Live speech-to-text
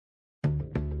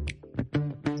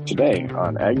Today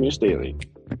on Ag News Daily.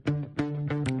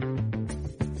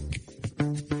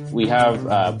 We have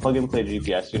a plug-and-play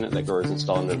GPS unit that growers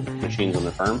install into machines on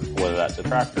the farm, whether that's a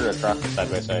tractor,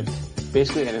 side-by-side,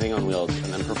 basically anything on wheels,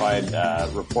 and then provide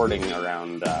reporting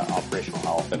around operational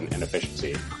health and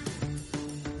efficiency.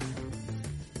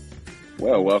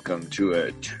 Well, welcome to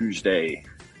a Tuesday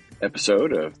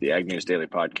episode of the Ag News Daily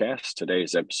Podcast.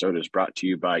 Today's episode is brought to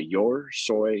you by Your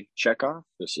Soy Checkoff.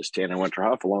 This is Tanner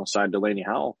Winterhoff alongside Delaney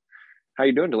Howell. How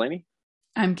you doing, Delaney?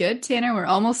 I'm good, Tanner. We're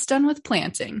almost done with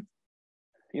planting.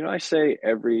 You know, I say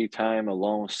every time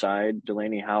alongside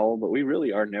Delaney Howell, but we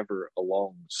really are never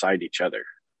alongside each other.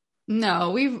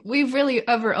 No, we've really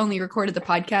ever only recorded the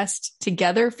podcast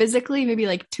together physically, maybe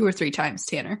like 2 or 3 times,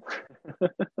 Tanner.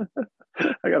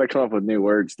 I got to come up with new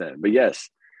words then. But yes,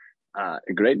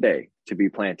 a great day to be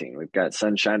planting. We've got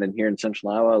sun shining here in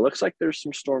central Iowa. It looks like there's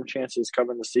some storm chances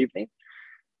coming this evening,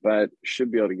 but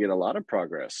should be able to get a lot of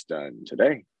progress done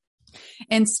today.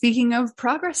 And speaking of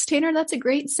progress, Tanner, that's a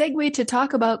great segue to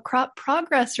talk about crop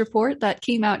progress report that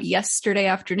came out yesterday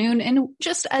afternoon. And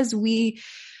just as we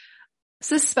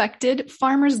suspected,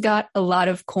 farmers got a lot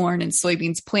of corn and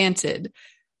soybeans planted.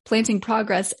 Planting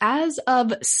progress as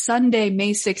of Sunday,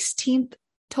 May 16th,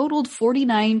 totaled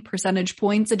 49 percentage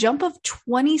points, a jump of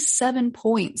 27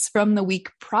 points from the week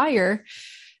prior.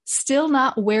 Still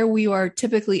not where we are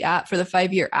typically at for the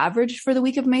 5-year average for the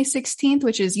week of May 16th,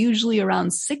 which is usually around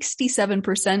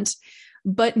 67%.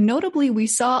 But notably, we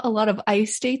saw a lot of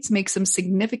ice states make some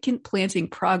significant planting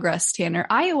progress, Tanner.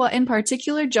 Iowa in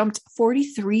particular jumped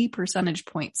 43 percentage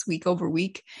points week over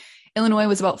week. Illinois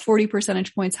was about 40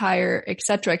 percentage points higher, et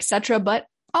cetera, et cetera. But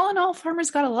all in all,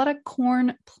 farmers got a lot of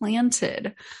corn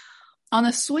planted. On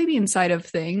the soybean side of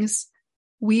things,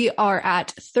 we are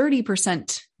at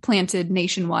 30% planted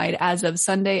nationwide as of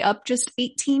Sunday, up just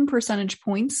 18 percentage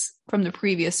points from the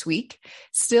previous week,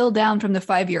 still down from the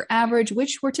 5-year average,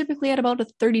 which we're typically at about a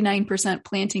 39%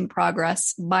 planting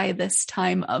progress by this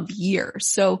time of year.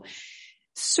 So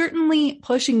certainly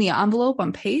pushing the envelope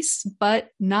on pace, but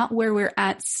not where we're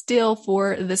at still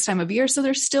for this time of year. So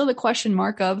there's still the question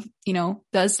mark of,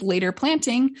 does later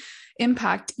planting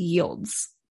impact yields?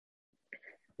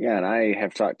 Yeah, and I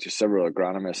have talked to several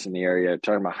agronomists in the area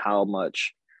talking about how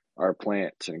much our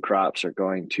plants and crops are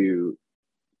going to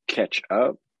catch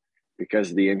up because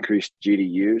of the increased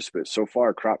GDUs. But so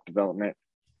far, crop development,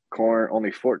 corn,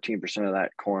 only 14% of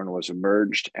that corn was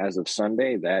emerged as of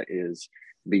Sunday. That is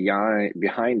behind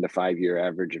the 5-year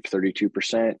average of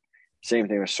 32%. Same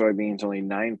thing with soybeans, only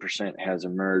 9% has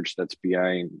emerged. That's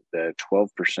behind the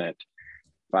 12%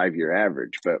 5-year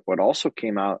average. But what also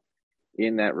came out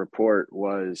in that report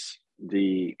was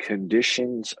the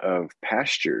conditions of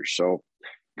pasture. So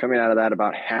coming out of that,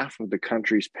 about half of the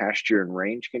country's pasture and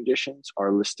range conditions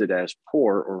are listed as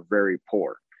poor or very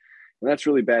poor. And that's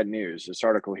really bad news. This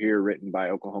article here, written by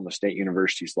Oklahoma State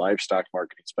University's livestock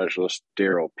marketing specialist,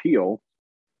 Daryl Peel,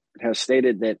 has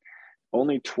stated that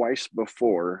only twice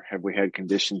before have we had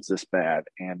conditions this bad.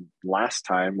 And last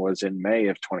time was in May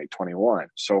of 2021.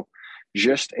 So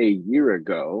just a year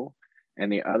ago,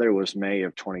 and the other was May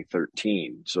of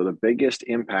 2013. So the biggest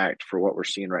impact for what we're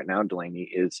seeing right now,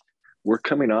 Delaney, is we're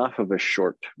coming off of a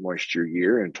short moisture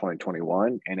year in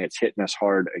 2021, and it's hitting us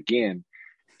hard again.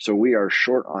 So we are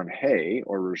short on hay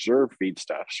or reserve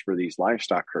feedstuffs for these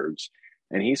livestock herds.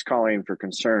 And he's calling for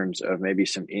concerns of maybe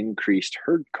some increased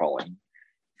herd culling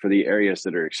for the areas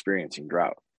that are experiencing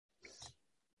drought.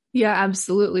 Yeah,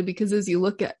 absolutely. Because as you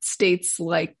look at states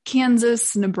like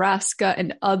Kansas, Nebraska,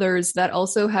 and others that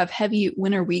also have heavy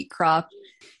winter wheat crop,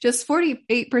 just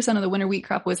 48% of the winter wheat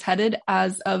crop was headed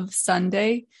as of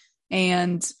Sunday.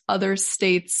 And other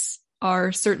states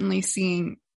are certainly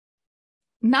seeing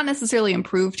not necessarily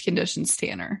improved conditions,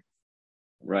 Tanner.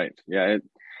 Right. Yeah.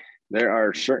 There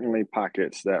are certainly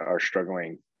pockets that are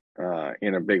struggling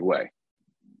in a big way.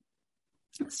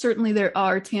 Certainly there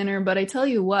are, Tanner, but I tell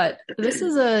you what, this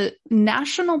is a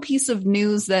national piece of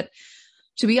news that,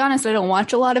 to be honest, I don't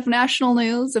watch a lot of national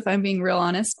news, if I'm being real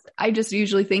honest. I just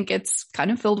usually think it's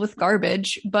kind of filled with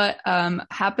garbage, but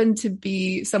happened to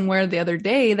be somewhere the other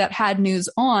day that had news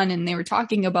on, and they were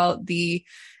talking about the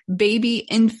baby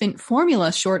infant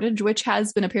formula shortage, which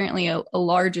has been apparently a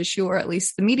large issue, or at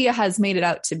least the media has made it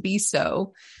out to be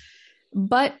so.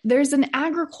 But there's an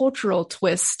agricultural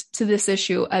twist to this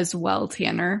issue as well,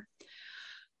 Tanner.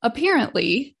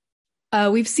 Apparently,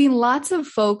 we've seen lots of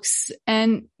folks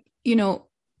and,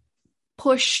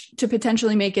 push to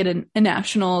potentially make it a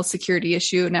national security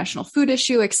issue, national food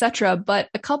issue, et cetera. But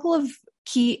a couple of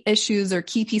key issues or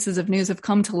key pieces of news have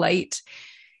come to light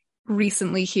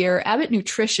recently here. Abbott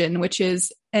Nutrition, which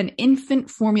is an infant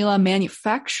formula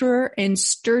manufacturer in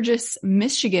Sturgis,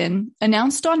 Michigan,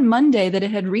 announced on Monday that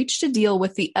it had reached a deal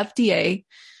with the FDA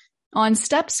on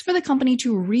steps for the company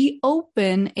to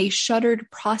reopen a shuttered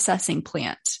processing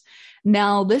plant.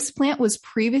 Now, this plant was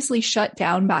previously shut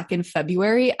down back in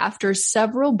February after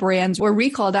several brands were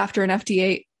recalled after an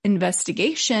FDA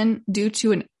investigation due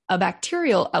to a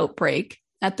bacterial outbreak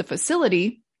at the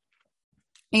facility.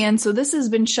 And so this has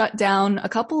been shut down. A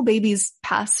couple babies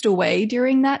passed away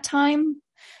during that time,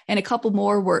 and a couple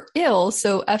more were ill.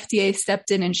 So FDA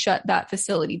stepped in and shut that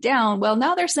facility down. Well,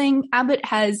 now they're saying Abbott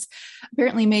has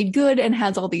apparently made good and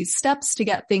has all these steps to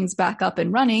get things back up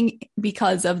and running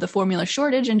because of the formula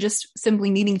shortage and just simply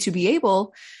needing to be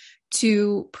able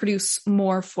to produce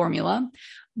more formula.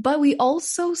 But we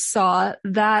also saw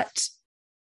that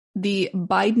the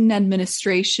Biden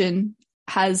administration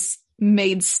has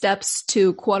made steps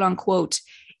to, quote unquote,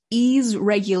 ease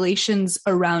regulations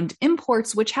around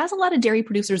imports, which has a lot of dairy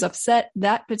producers upset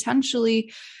that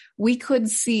potentially we could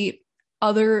see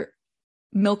other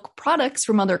milk products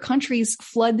from other countries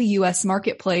flood the U.S.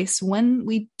 marketplace when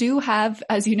we do have,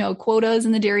 as you know, quotas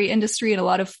in the dairy industry and a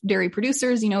lot of dairy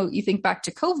producers. You know, you think back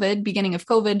to COVID, beginning of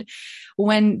COVID,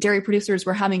 when dairy producers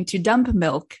were having to dump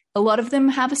milk, a lot of them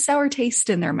have a sour taste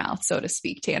in their mouth, so to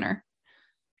speak, Tanner.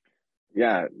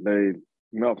 Yeah, the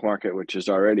milk market, which is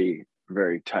already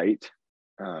very tight,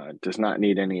 does not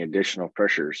need any additional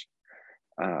pressures.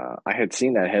 I had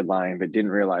seen that headline, but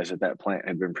didn't realize that that plant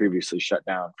had been previously shut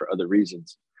down for other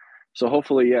reasons. So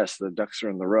hopefully, yes, the ducks are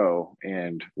in the row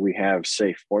and we have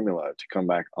safe formula to come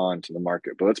back onto the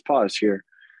market. But let's pause here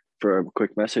for a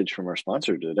quick message from our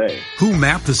sponsor today. Who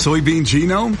mapped the soybean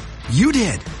genome? You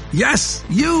did. Yes,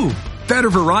 you. Better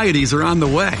varieties are on the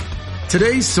way.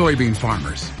 Today's soybean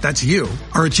farmers, that's you,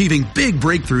 are achieving big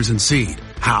breakthroughs in seed.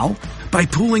 How? By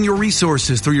pooling your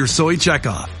resources through your Soy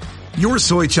Checkoff. Your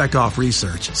Soy Checkoff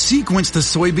research sequenced the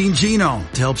soybean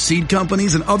genome to help seed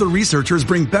companies and other researchers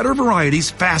bring better varieties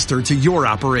faster to your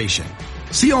operation.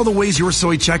 See all the ways your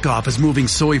Soy Checkoff is moving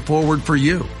soy forward for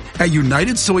you at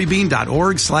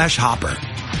unitedsoybean.org/hopper.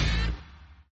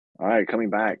 All right, coming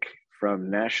back from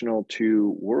national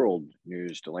to world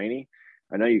news, Delaney.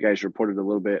 I know you guys reported a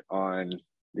little bit on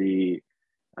the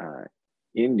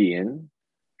Indian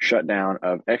shutdown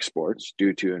of exports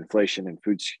due to inflation and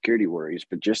food security worries,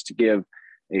 but just to give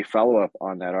a follow-up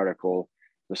on that article,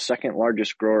 the second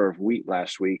largest grower of wheat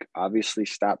last week obviously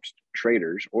stopped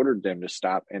traders, ordered them to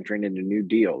stop entering into new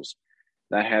deals.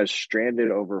 That has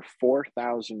stranded over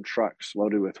 4,000 trucks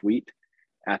loaded with wheat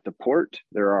at the port.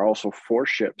 There are also 4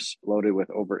 ships loaded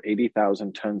with over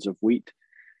 80,000 tons of wheat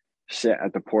set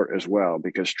at the port as well,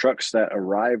 because trucks that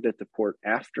arrived at the port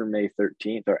after May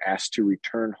 13th are asked to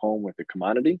return home with the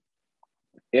commodity.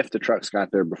 If the trucks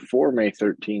got there before May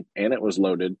 13th and it was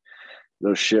loaded,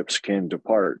 those ships can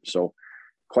depart. So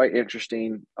quite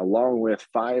interesting, along with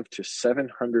 500 to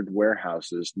 700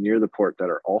 warehouses near the port that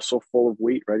are also full of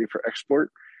wheat ready for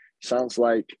export. Sounds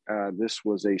like this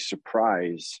was a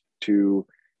surprise to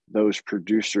those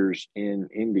producers in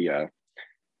India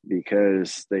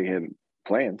because they had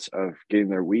plans of getting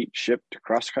their wheat shipped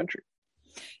across country.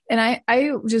 And I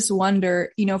just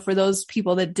wonder, you know, for those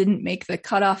people that didn't make the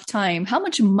cutoff time, how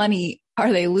much money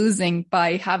are they losing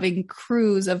by having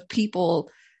crews of people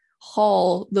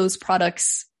haul those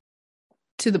products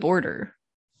to the border?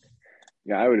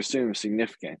 Yeah, I would assume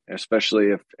significant,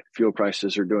 especially if fuel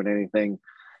prices are doing anything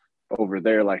over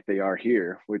there like they are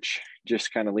here, which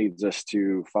just kind of leads us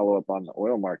to follow up on the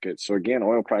oil market. So again,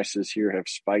 oil prices here have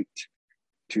spiked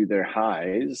to their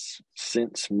highs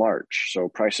since March. So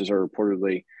prices are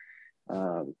reportedly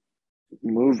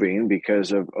moving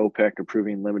because of OPEC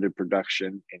approving limited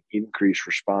production and increased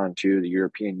response to the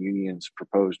European Union's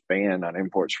proposed ban on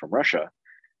imports from Russia.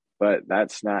 But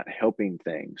that's not helping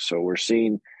things. So we're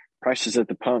seeing prices at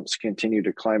the pumps continue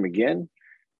to climb again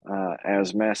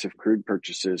as massive crude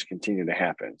purchases continue to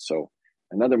happen. So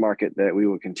another market that we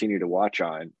will continue to watch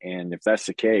on. And if that's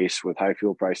the case with high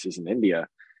fuel prices in India,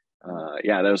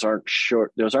 those aren't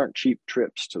cheap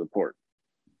trips to the port.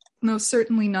 No,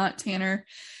 certainly not, Tanner.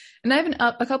 And I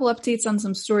have a couple updates on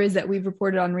some stories that we've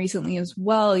reported on recently as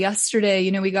well. Yesterday,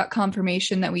 we got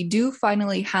confirmation that we do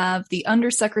finally have the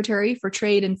Undersecretary for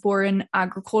Trade and Foreign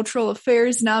Agricultural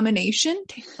Affairs nomination,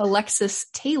 Alexis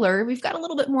Taylor. We've got a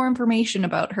little bit more information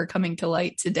about her coming to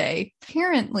light today.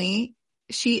 Apparently,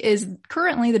 she is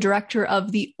currently the director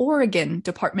of the Oregon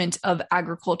Department of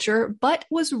Agriculture, but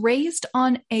was raised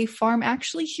on a farm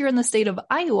actually here in the state of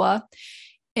Iowa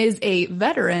is a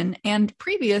veteran and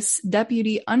previous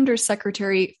Deputy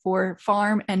Undersecretary for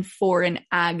Farm and Foreign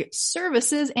Ag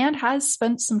Services and has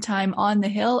spent some time on the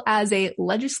Hill as a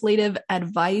legislative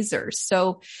advisor.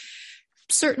 So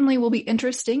certainly will be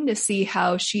interesting to see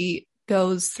how she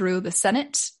goes through the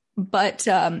Senate. But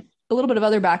a little bit of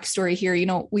other backstory here.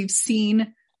 We've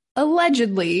seen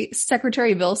allegedly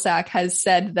Secretary Vilsack has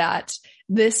said that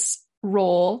this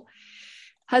role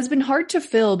has been hard to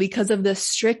fill because of the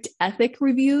strict ethic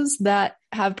reviews that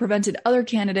have prevented other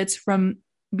candidates from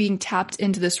being tapped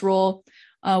into this role.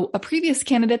 A previous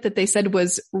candidate that they said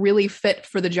was really fit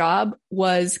for the job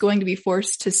was going to be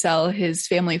forced to sell his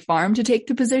family farm to take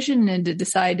the position and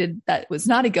decided that was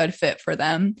not a good fit for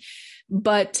them.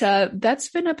 But that's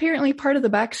been apparently part of the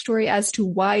backstory as to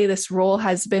why this role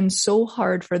has been so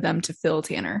hard for them to fill,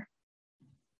 Tanner.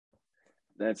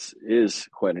 That is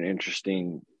quite an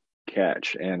interesting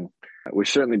catch. And we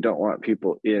certainly don't want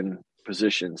people in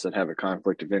positions that have a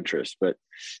conflict of interest, but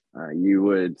you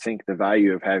would think the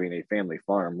value of having a family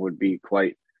farm would be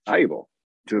quite valuable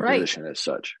to a position as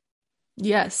such.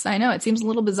 Yes, I know. It seems a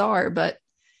little bizarre, but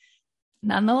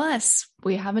nonetheless,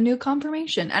 we have a new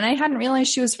confirmation. And I hadn't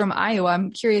realized she was from Iowa.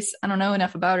 I'm curious. I don't know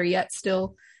enough about her yet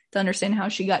still to understand how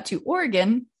she got to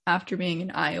Oregon after being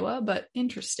in Iowa, but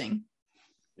interesting.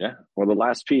 Yeah. Well, the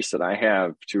last piece that I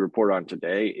have to report on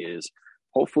today is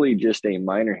hopefully just a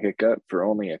minor hiccup for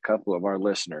only a couple of our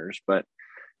listeners, but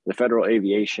the Federal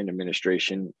Aviation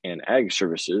Administration and Ag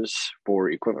Services for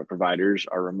equipment providers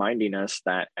are reminding us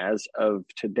that as of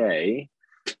today,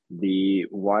 the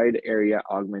Wide Area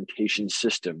Augmentation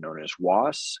System, known as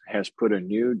WAAS, has put a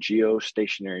new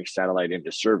geostationary satellite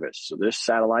into service. So this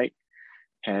satellite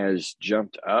has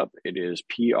jumped up. It is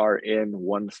PRN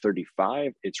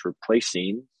 135. It's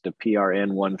replacing the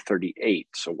PRN 138.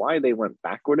 So why they went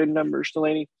backward in numbers,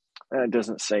 Delaney, it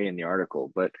doesn't say in the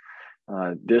article, but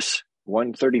this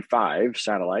 135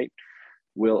 satellite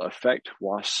will affect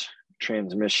WAAS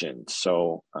transmissions.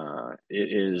 So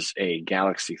it is a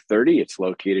Galaxy 30. It's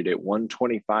located at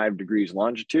 125 degrees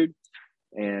longitude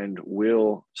and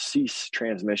will cease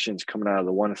transmissions coming out of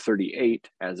the 138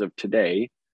 as of today,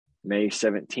 May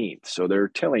 17th. So they're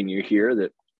telling you here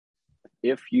that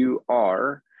if you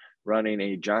are running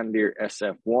a John Deere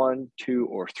SF1, 2,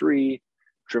 or 3,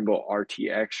 Trimble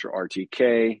RTX or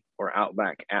RTK, or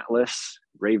Outback Atlas,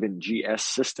 Raven GS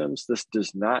systems, this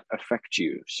does not affect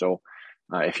you. So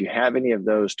if you have any of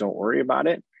those, don't worry about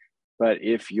it. But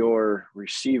if your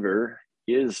receiver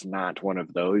is not one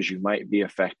of those, you might be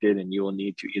affected and you will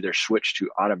need to either switch to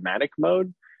automatic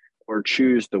mode or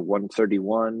choose the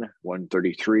 131,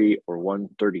 133, or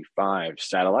 135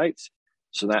 satellites.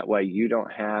 So that way you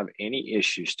don't have any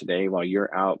issues today while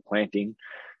you're out planting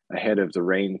ahead of the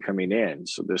rain coming in.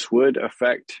 So this would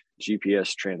affect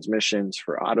GPS transmissions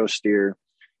for auto steer,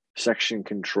 section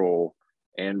control,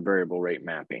 and variable rate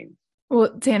mapping.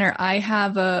 Well, Tanner, I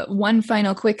have one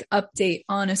final quick update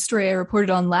on a story I reported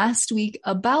on last week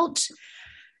about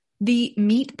the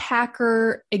meat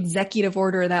packer executive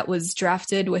order that was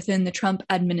drafted within the Trump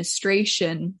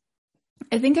administration.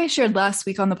 I think I shared last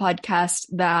week on the podcast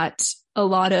that a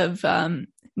lot of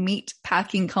meat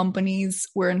packing companies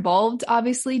were involved,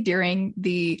 obviously, during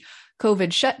the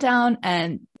COVID shutdown,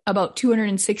 and about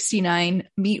 269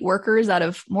 meat workers out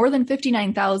of more than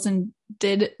 59,000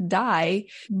 did die.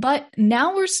 But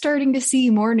now we're starting to see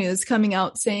more news coming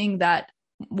out saying that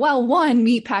while one,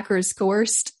 meat packers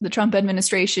coerced the Trump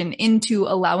administration into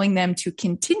allowing them to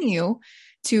continue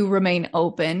to remain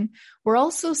open, we're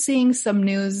also seeing some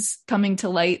news coming to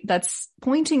light that's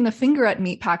pointing the finger at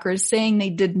meat packers, saying they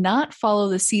did not follow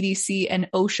the CDC and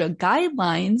OSHA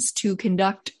guidelines to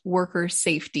conduct worker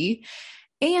safety.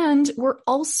 And we're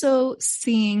also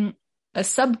seeing a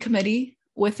subcommittee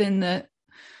within the,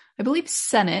 I believe,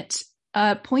 Senate,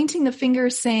 pointing the finger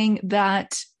saying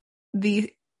that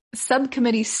the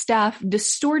subcommittee staff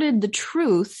distorted the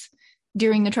truth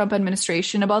during the Trump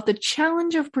administration about the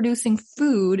challenge of producing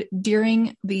food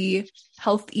during the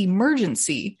health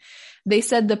emergency. They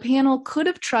said the panel could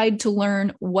have tried to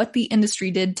learn what the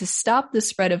industry did to stop the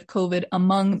spread of COVID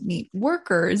among meat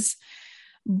workers,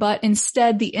 but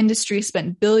instead the industry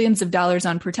spent billions of dollars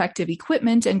on protective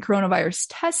equipment and coronavirus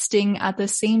testing. At the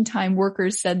same time,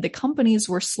 workers said the companies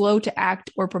were slow to act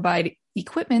or provide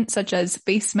equipment such as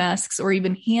face masks or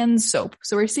even hand soap.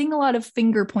 So we're seeing a lot of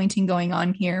finger pointing going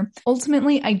on here.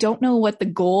 Ultimately, I don't know what the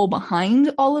goal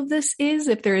behind all of this is,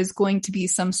 if there is going to be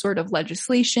some sort of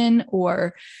legislation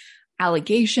or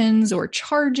allegations or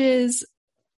charges.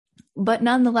 But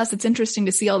nonetheless, it's interesting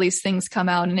to see all these things come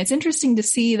out. And it's interesting to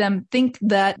see them think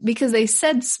that, because they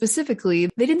said specifically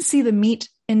they didn't see the meat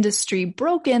industry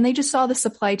broken. They just saw the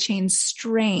supply chain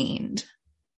strained.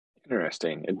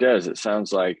 Interesting. It does. It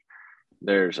sounds like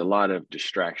there's a lot of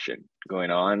distraction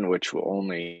going on, which will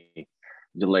only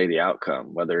delay the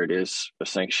outcome, whether it is a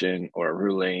sanction or a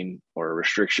ruling or a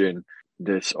restriction.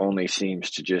 This only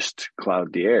seems to just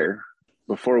cloud the air.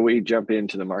 Before we jump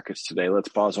into the markets today, let's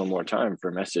pause one more time for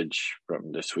a message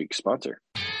from this week's sponsor.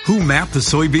 Who mapped the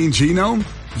soybean genome?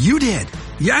 You did.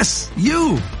 Yes,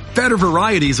 you. Better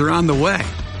varieties are on the way.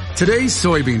 Today's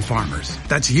soybean farmers,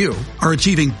 that's you, are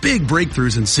achieving big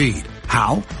breakthroughs in seed.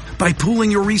 How? By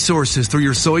pooling your resources through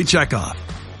your soy checkoff.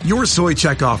 Your soy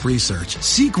checkoff research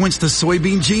sequenced the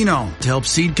soybean genome to help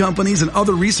seed companies and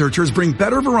other researchers bring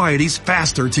better varieties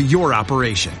faster to your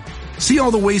operation. See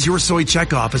all the ways your soy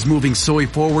checkoff is moving soy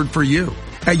forward for you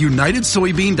at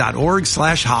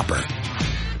unitedsoybean.org/hopper.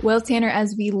 Well, Tanner,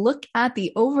 as we look at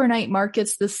the overnight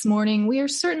markets this morning, we are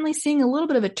certainly seeing a little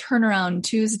bit of a turnaround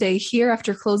Tuesday here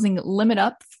after closing limit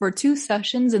up for 2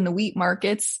 sessions in the wheat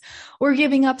markets. We're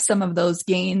giving up some of those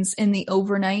gains in the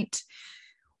overnight.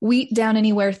 Wheat down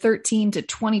anywhere 13 to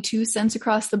 22 cents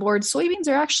across the board. Soybeans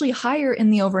are actually higher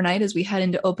in the overnight as we head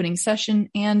into opening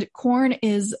session, and corn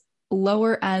is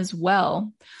lower as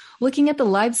well. Looking at the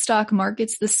livestock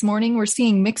markets this morning, we're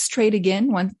seeing mixed trade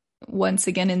again, once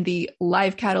again in the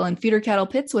live cattle and feeder cattle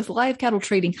pits, with live cattle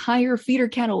trading higher, feeder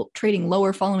cattle trading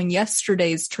lower following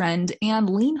yesterday's trend, and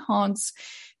lean hogs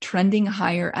trending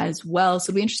higher as well.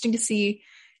 So it'll be interesting to see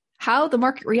how the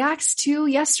market reacts to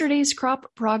yesterday's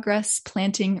crop progress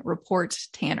planting report,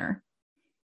 Tanner.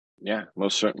 Yeah,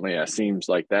 most certainly. Seems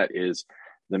like that is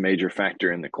the major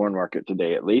factor in the corn market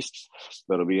today, at least.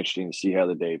 But it'll be interesting to see how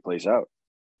the day plays out.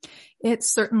 It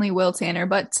certainly will, Tanner.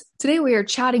 But today we are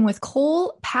chatting with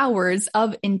Cole Powers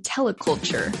of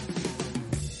IntelliCulture.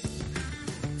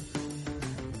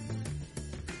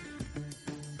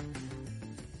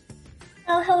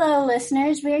 Well, hello,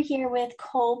 listeners. We're here with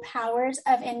Cole Powers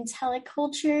of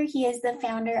IntelliCulture. He is the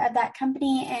founder of that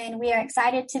company, and we are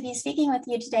excited to be speaking with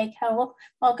you today, Cole.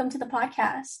 Welcome to the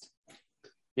podcast.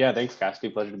 Yeah, thanks, Cassidy.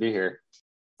 Pleasure to be here.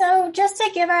 So just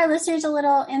to give our listeners a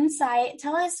little insight,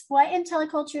 tell us what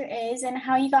IntelliCulture is and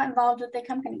how you got involved with the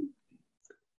company.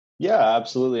 Yeah,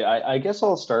 absolutely. I guess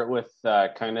I'll start with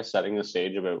kind of setting the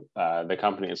stage about the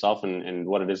company itself and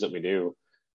what it is that we do.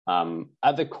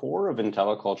 At the core of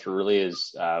IntelliCulture really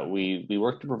is we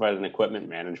work to provide an equipment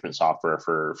management software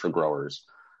for growers.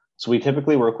 So we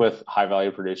typically work with high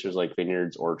value producers like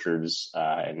vineyards, orchards,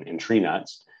 and tree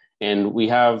nuts. And we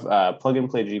have a plug and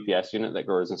play GPS unit that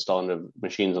growers install into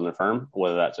machines on their farm,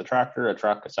 whether that's a tractor, a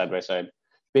truck, a side-by-side,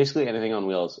 basically anything on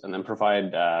wheels, and then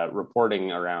provide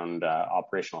reporting around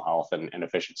operational health and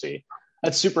efficiency.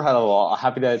 That's super high level. I'm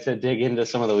happy to dig into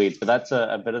some of the weeds, but that's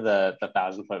a bit of the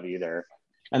 1,000-foot view there.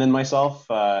 And then myself,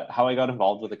 how I got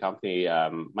involved with the company,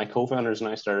 my co-founders and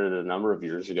I started a number of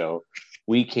years ago.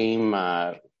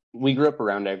 We grew up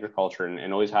around agriculture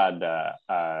and always had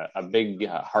a big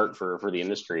heart for the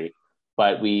industry,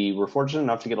 but we were fortunate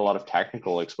enough to get a lot of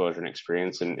technical exposure and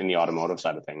experience in the automotive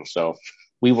side of things. So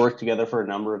we worked together for a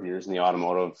number of years in the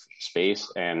automotive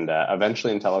space, and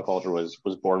eventually IntelliCulture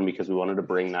was born because we wanted to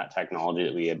bring that technology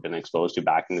that we had been exposed to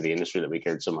back into the industry that we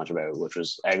cared so much about, which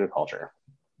was agriculture.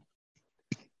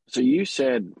 So you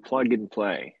said plug and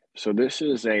play. So this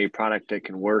is a product that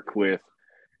can work with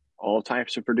all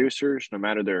types of producers, no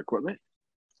matter their equipment?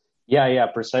 Yeah,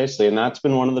 precisely. And that's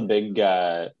been one of the big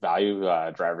value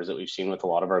drivers that we've seen with a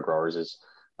lot of our growers is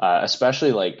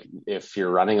especially like if you're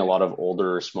running a lot of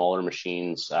older, smaller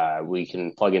machines, we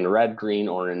can plug in red, green,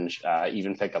 orange,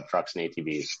 even pickup trucks and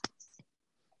ATVs.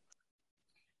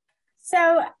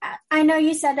 So I know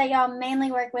you said that y'all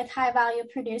mainly work with high value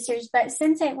producers, but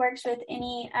since it works with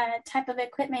any type of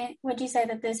equipment, would you say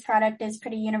that this product is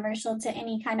pretty universal to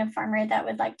any kind of farmer that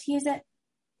would like to use it?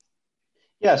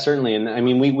 Yeah, certainly. And I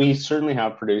mean, we certainly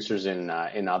have producers in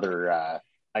other,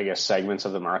 I guess, segments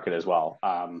of the market as well.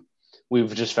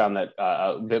 We've just found that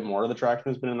a bit more of the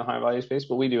traction has been in the high value space,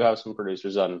 but we do have some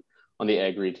producers on the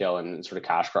ag retail and sort of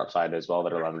cash crop side as well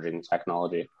that are leveraging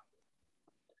technology.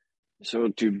 So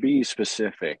to be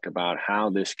specific about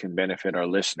how this can benefit our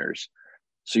listeners,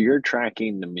 so you're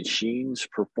tracking the machine's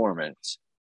performance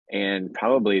and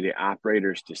probably the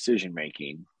operator's decision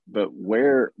making, but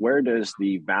where does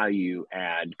the value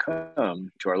add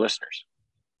come to our listeners?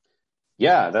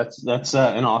 Yeah, that's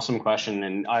an awesome question,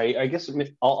 and I guess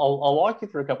I'll walk you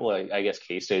through a couple of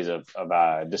case studies of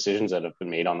decisions that have been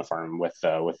made on the farm with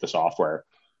the software.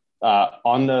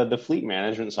 On the fleet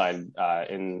management side,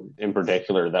 in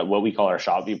particular, that what we call our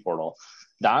shop view portal,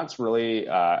 that's really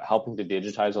helping to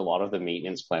digitize a lot of the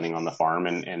maintenance planning on the farm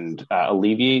and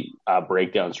alleviate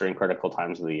breakdowns during critical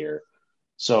times of the year.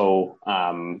 So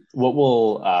what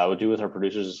we'll do with our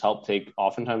producers is help take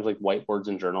oftentimes like whiteboards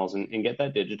and journals and get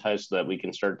that digitized so that we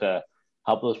can start to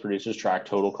help those producers track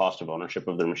total cost of ownership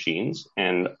of their machines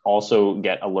and also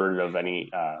get alerted of any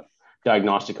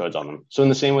diagnostic codes on them. So in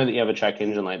the same way that you have a check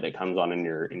engine light that comes on in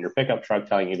your pickup truck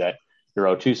telling you that your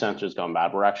O2 sensor has gone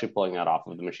bad, we're actually pulling that off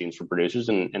of the machines for producers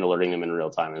and alerting them in real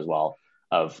time as well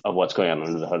of what's going on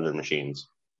under the hood of their machines.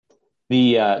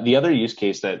 The other use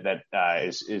case that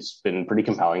is been pretty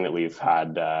compelling that we've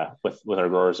had with our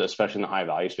growers, especially in the high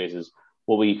value spaces,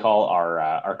 what we call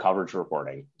our coverage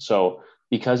reporting. So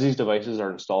because these devices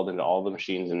are installed into all the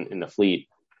machines in the fleet,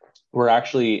 we're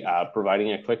actually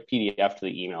providing a quick PDF to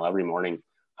the email every morning,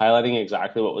 highlighting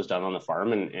exactly what was done on the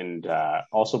farm and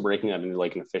also breaking that into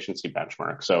like an efficiency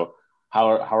benchmark. So how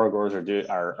our growers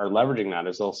are leveraging that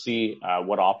is they'll see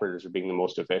what operators are being the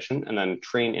most efficient and then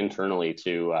train internally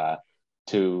to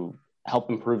help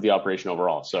improve the operation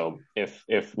overall. So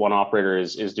if one operator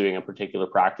is doing a particular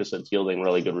practice that's yielding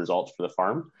really good results for the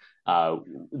farm,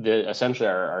 essentially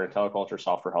our IntelliCulture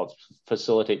software helps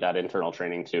facilitate that internal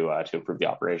training to improve the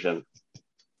operation.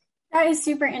 That is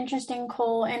super interesting,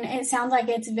 Cole, and it sounds like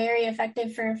it's very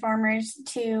effective for farmers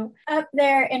to up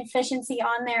their efficiency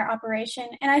on their operation.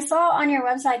 And I saw on your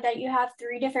website that you have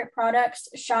 3 different products,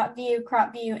 Shot View,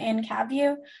 Crop View, and Cab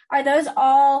View. Are those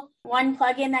all one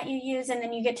plugin that you use and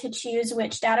then you get to choose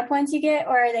which data points you get,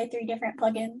 or are they 3 different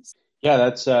plugins? Yeah,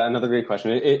 that's another great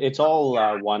question. It's all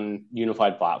one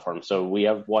unified platform. So we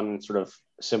have one sort of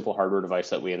simple hardware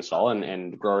device that we install,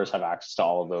 and growers have access to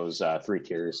all of those 3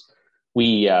 tiers.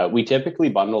 We typically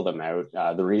bundle them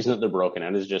out. The reason that they're broken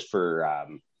out is just for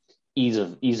ease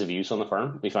of use on the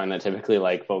farm. We find that typically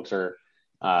like folks are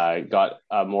got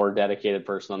a more dedicated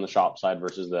person on the shop side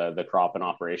versus the crop and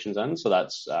operations end. So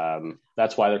that's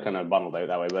why they're kind of bundled out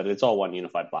that way. But it's all one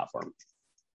unified platform.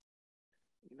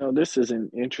 This is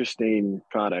an interesting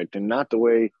product and not the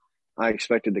way I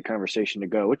expected the conversation to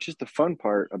go, which is the fun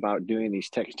part about doing these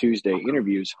Tech Tuesday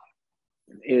interviews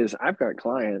is I've got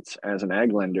clients as an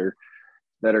ag lender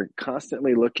that are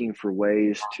constantly looking for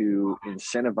ways to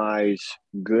incentivize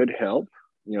good help,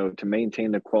 to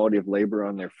maintain the quality of labor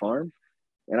on their farm.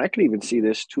 And I could even see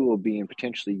this tool being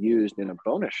potentially used in a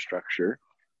bonus structure.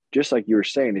 Just like you were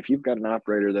saying, if you've got an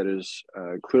operator that is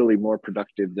clearly more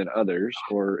productive than others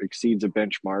or exceeds a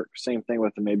benchmark, same thing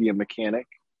with maybe a mechanic,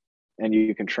 and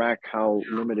you can track how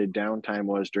limited downtime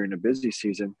was during a busy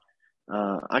season,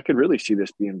 I could really see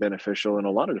this being beneficial in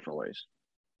a lot of different ways.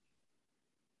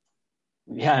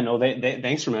 Yeah, no,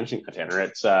 thanks for mentioning that,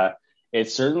 Tanner.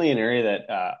 It's certainly an area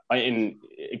that,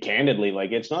 candidly,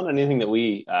 like it's not anything that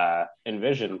we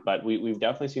envisioned, but we've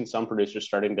definitely seen some producers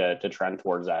starting to trend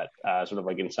towards that sort of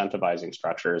like incentivizing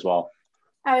structure as well.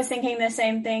 I was thinking the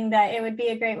same thing, that it would be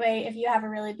a great way if you have a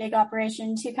really big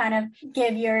operation to kind of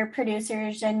give your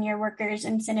producers and your workers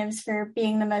incentives for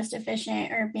being the most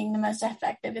efficient or being the most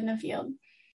effective in the field.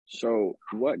 So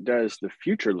what does the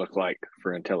future look like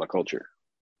for IntelliCulture?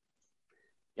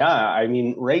 Yeah, I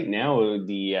mean, right now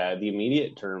the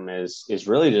immediate term is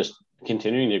really just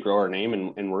continuing to grow our name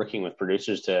and working with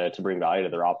producers to bring value to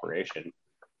their operation.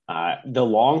 The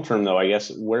long term, though, I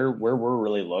guess where we're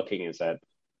really looking is that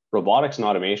robotics and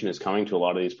automation is coming to a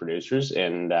lot of these producers,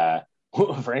 and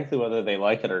frankly, whether they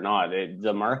like it or not,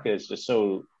 the market is just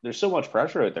there's so much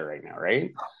pressure out there right now,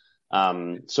 right?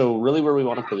 So really, where we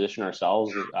want to position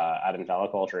ourselves at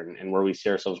IntelliCulture and where we see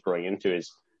ourselves growing into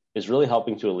is really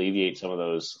helping to alleviate some of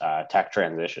those tech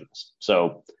transitions.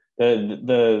 So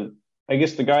I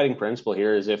guess the guiding principle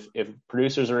here is if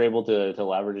producers are able to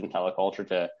leverage IntelliCulture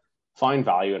to find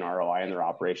value and ROI in their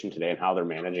operation today and how they're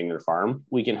managing their farm,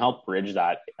 we can help bridge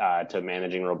that to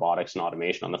managing robotics and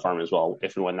automation on the farm as well,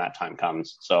 if and when that time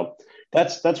comes. So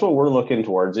that's what we're looking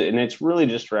towards. And it's really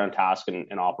just around task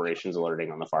and operations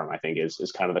alerting on the farm, I think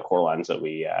is kind of the core lens that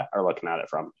we are looking at it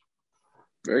from.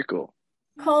 Very cool.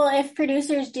 Cole, if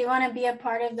producers do want to be a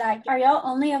part of that, are y'all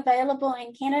only available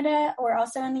in Canada or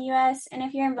also in the U.S.? And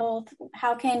if you're in both,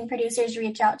 how can producers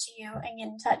reach out to you and get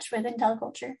in touch with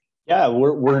IntelliCulture? Yeah,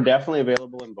 we're definitely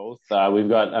available in both. We've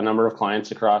got a number of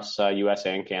clients across U.S.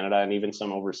 and Canada and even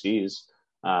some overseas.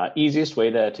 Easiest way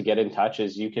to get in touch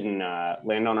is you can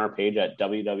land on our page at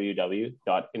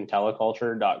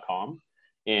www.intelliculture.com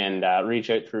and reach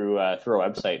out through our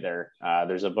website there.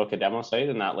 There's a book a demo site,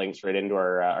 and that links right into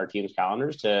our team's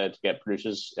calendars to get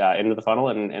producers into the funnel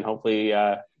and hopefully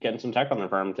getting some tech on their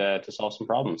farm to solve some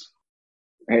problems.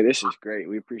 Hey, this is great.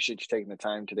 We appreciate you taking the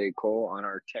time today, Cole, on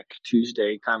our Tech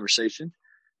Tuesday conversation.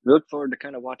 We look forward to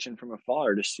kind of watching from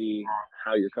afar to see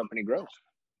how your company grows.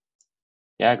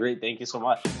 Yeah, great. Thank you so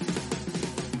much.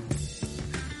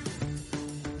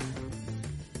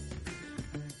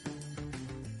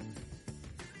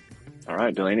 All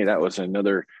right, Delaney, that was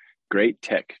another great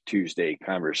Tech Tuesday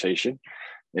conversation.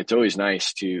 It's always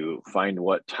nice to find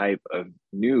what type of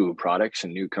new products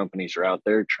and new companies are out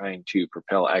there trying to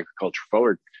propel agriculture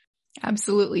forward.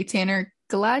 Absolutely, Tanner.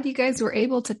 Glad you guys were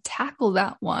able to tackle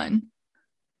that one.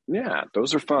 Yeah,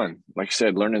 those are fun. Like I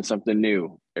said, learning something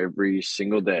new every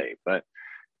single day. But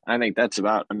I think that's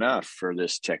about enough for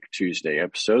this Tech Tuesday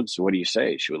episode. So what do you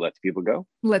say? Should we let the people go?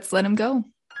 Let's let them go.